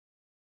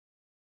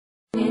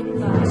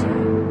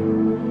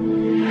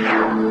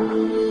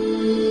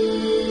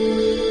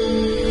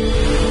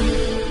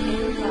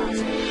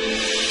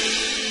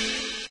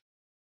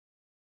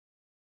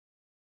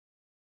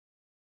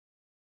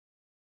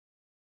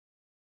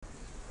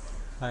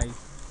Hi,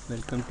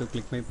 welcome to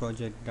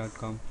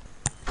clickmyproject.com.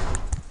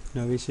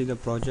 Now we see the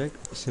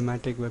project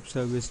Semantic Web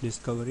Service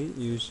Discovery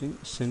using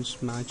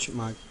sense match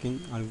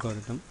marking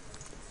algorithm.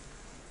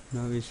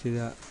 Now we see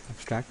the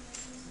abstract.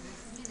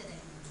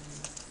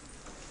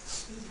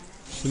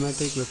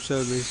 Semantic web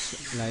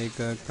service, like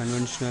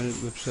conventional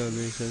web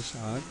services,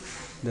 are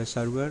the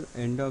server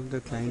end of the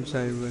client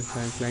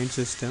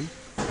system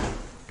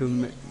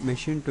to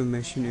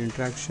machine-to-machine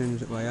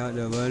interactions via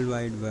the World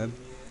Wide Web.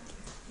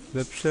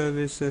 Web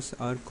services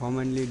are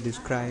commonly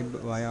described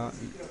via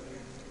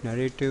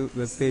narrative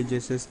web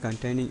pages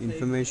containing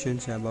information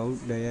about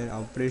their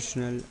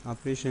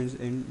operations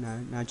in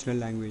natural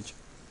language.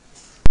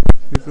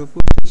 We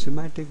propose a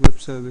semantic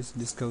web service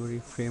discovery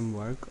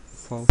framework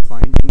for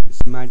finding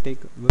semantic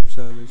web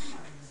service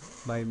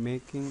by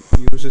making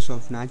uses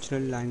of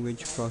natural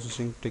language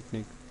processing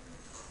technique.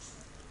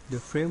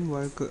 The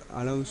framework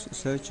allows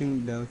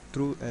searching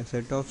through a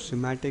set of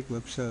semantic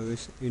web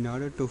service in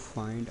order to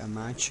find a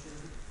match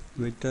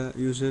with the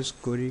user's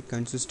query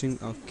consisting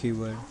of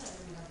keyword.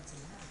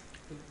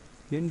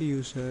 End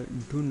user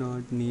do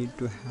not need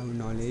to have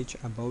knowledge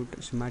about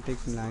semantic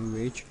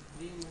language,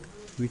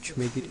 which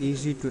make it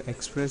easy to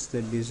express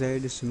the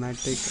desired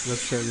semantic web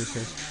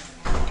services.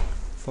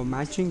 For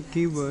matching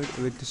keyword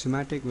with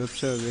semantic web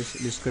service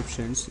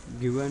descriptions,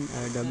 given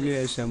a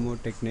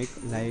WSMO technique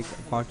like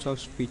parts of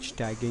speech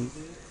tagging,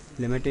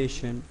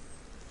 limitation,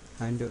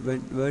 and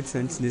word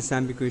sense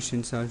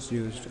disambiguations are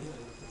used.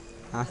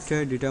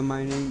 After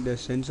determining the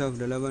sense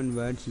of relevant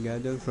words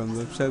gathered from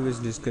web service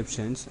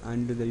descriptions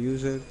and the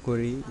user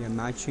query, a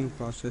matching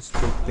process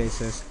takes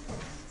place.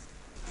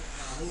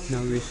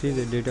 Now we see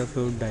the data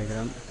flow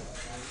diagram.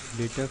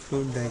 Data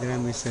flow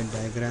diagram is a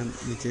diagram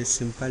which is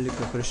symbolic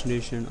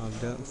representation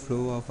of the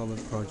flow of our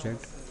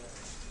project.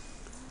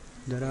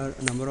 There are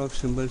a number of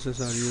symbols that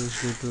are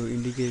used to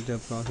indicate the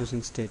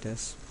processing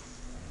status.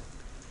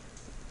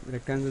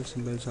 Rectangle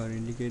symbols are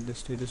indicate the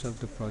status of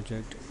the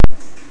project.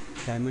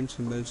 Diamond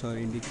symbols are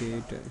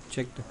indicate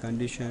check the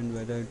condition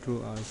whether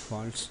true or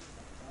false.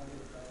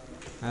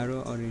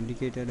 Arrow are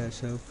indicated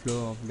as a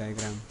flow of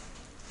diagram.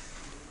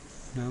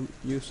 Now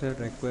user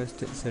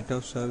request set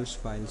of service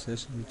files,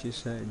 which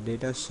is a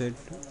dataset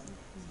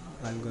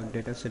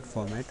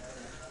format.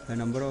 A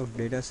number of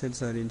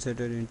datasets are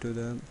inserted into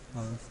the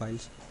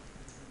files.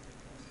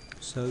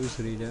 Service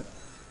reader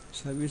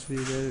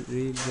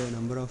reads the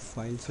number of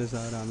files that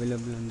are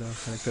available in the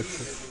selected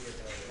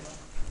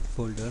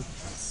folder.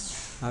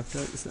 After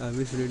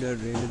service reader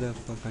read the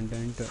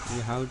content,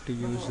 we have to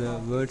use the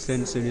word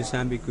sense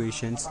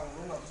disambiguations.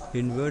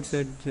 In word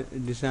set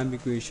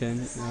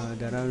disambiguation,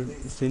 there are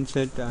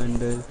synset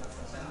and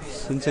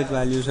synset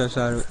values as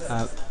are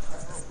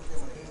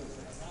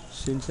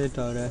synset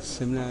or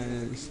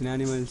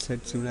synonymal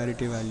set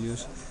similarity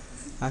values.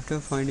 After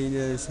finding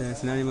the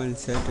synonymal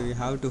set, we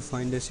have to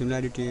find the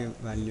similarity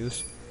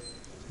values.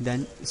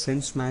 Then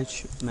sense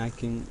match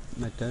mapping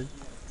method.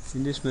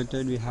 In this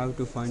method, we have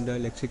to find the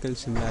lexical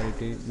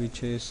similarity,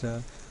 which is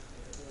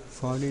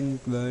foreign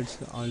words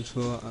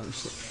also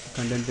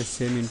contain the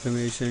same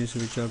information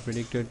which are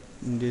predicted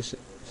in these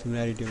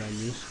similarity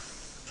values.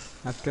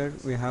 After,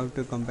 we have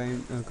to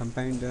combine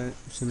the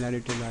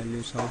similarity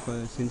values of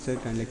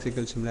synset and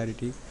lexical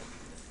similarity.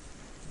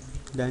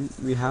 Then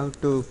we have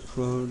to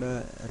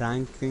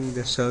ranking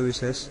the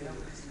services.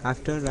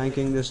 After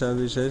ranking the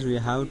services, we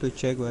have to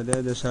check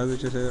whether the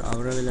services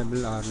are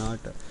available or not.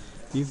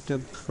 If the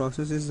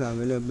process is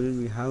available,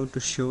 we have to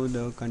show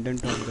the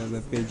content of the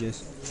web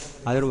pages.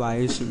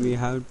 Otherwise, we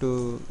have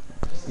to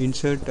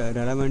insert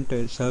relevant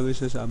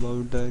services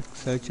about the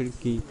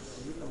searched key.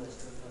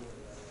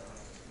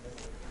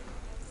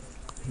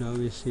 Now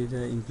we see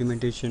the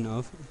implementation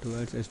of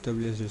towards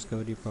SWS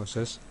discovery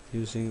process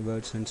using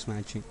word sense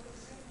matching.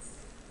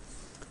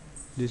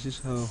 This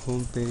is our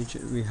home page.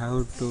 We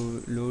have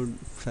to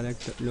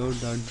select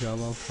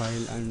load.java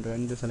file and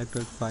run the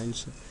selected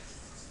files.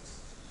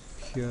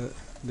 Here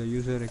the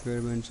user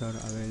requirements are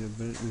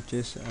available, which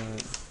is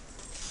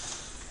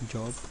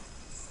job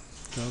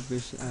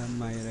is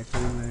my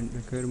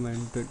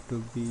requirement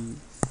to be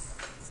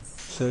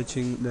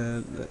searching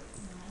the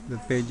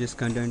pages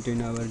content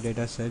in our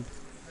data set.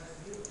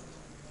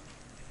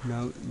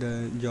 Now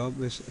the job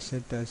is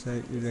set as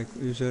a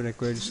user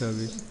required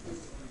service.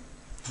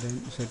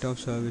 Then set of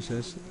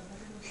services.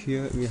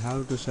 Here we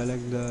have to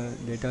select the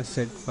data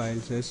set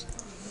files as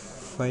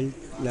file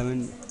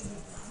 11.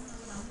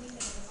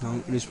 Now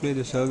display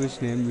the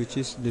service name, which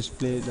is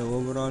display the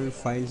overall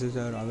files that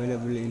are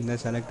available in the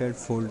selected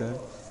folder.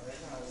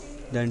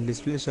 Then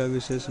display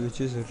services, which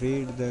is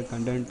read the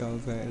content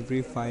of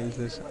every file.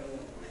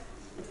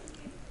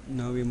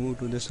 Now we move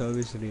to the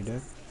service reader.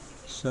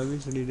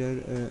 Service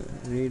reader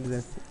read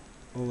the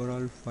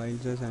overall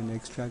files and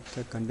extract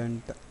the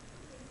content.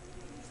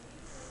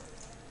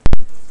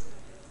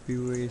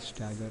 POA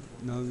stagger.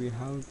 Now we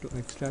have to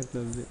extract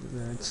the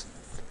words.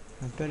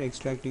 After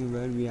extracting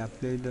word, we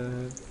apply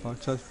the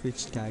parts of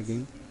speech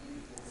tagging,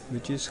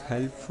 which is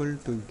helpful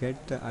to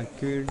get the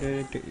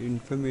accurate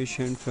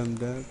information from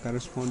the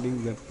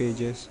corresponding web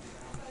pages.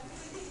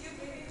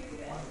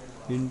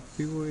 In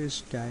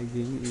POS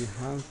tagging, we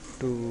have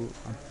to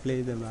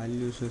apply the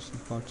values as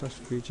parts of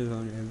features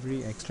on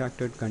every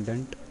extracted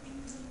content.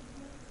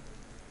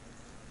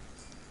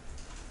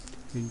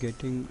 In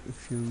getting a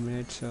few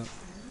minutes to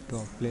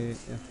apply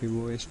a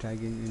POS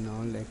tagging in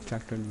all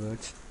extracted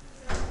words.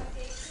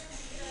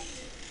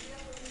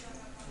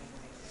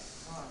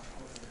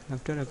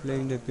 After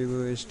applying the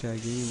POS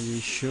tagging, we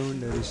show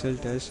the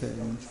result as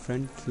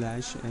front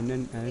slash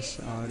NNS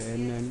or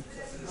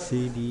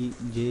NNCD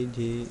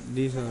JJ.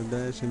 These are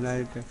the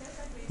similar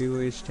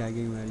POS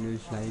tagging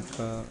values like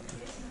the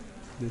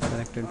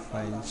selected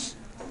files.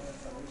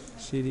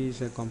 CD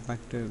is a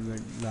compact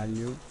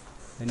value.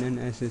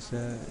 NNS is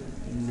a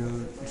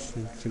noun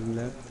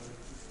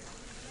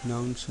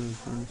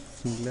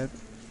singular.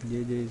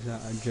 JJ is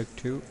an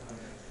adjective.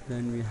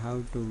 Then we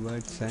have to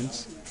word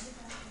sense.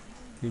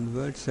 In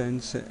word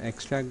sense,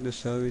 extract the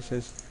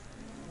services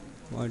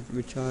what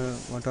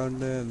are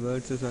the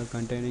words are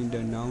containing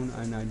the noun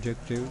and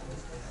adjective.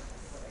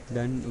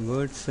 Then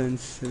word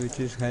sense, which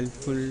is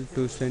helpful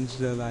to sense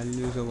the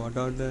values of what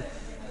are the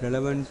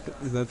relevant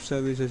web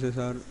services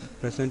are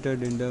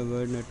presented in the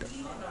word net.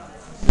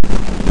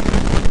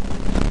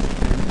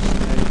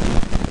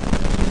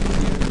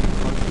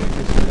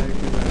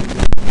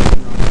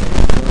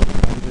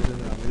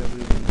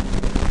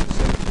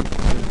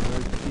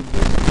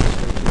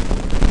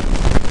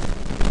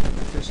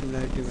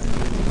 Similarity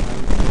value, we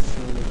have to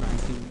show the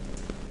ranking,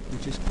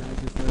 which is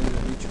classified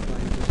which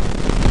files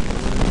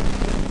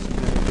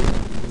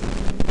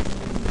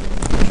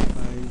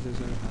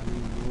are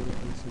having more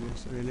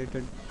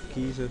related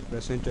keys are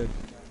presented.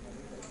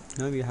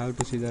 Now we have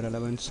to see the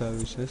relevant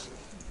services.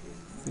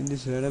 In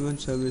this relevant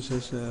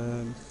services,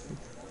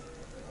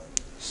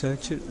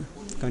 search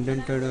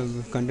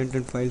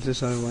contented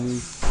files are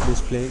one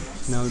display.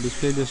 Now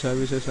display the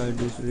services or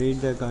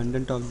read the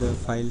content of the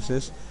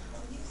files.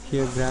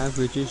 Here graph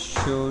which is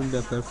shown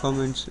the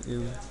performance of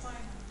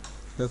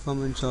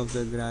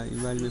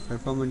the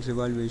performance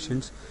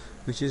evaluations,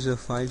 which is the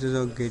files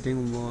are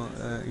getting more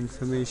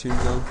information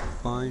of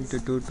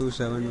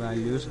 0.227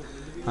 values.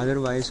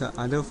 Otherwise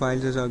other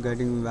files are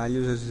getting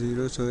values as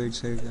 0, so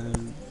it's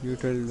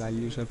neutral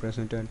values are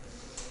presented.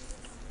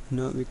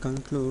 Now we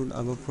conclude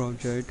our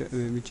project,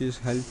 which is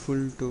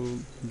helpful to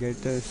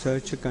get the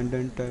search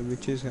content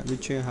which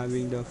are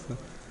having the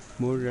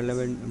more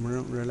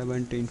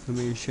relevant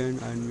information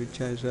and which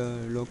has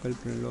a low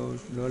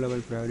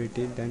level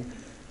priority. Then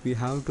we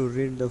have to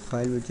read the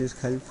file, which is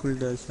helpful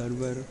the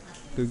server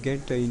to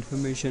get the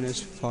information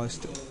as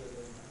fast.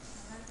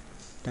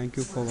 Thank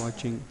you for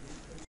watching.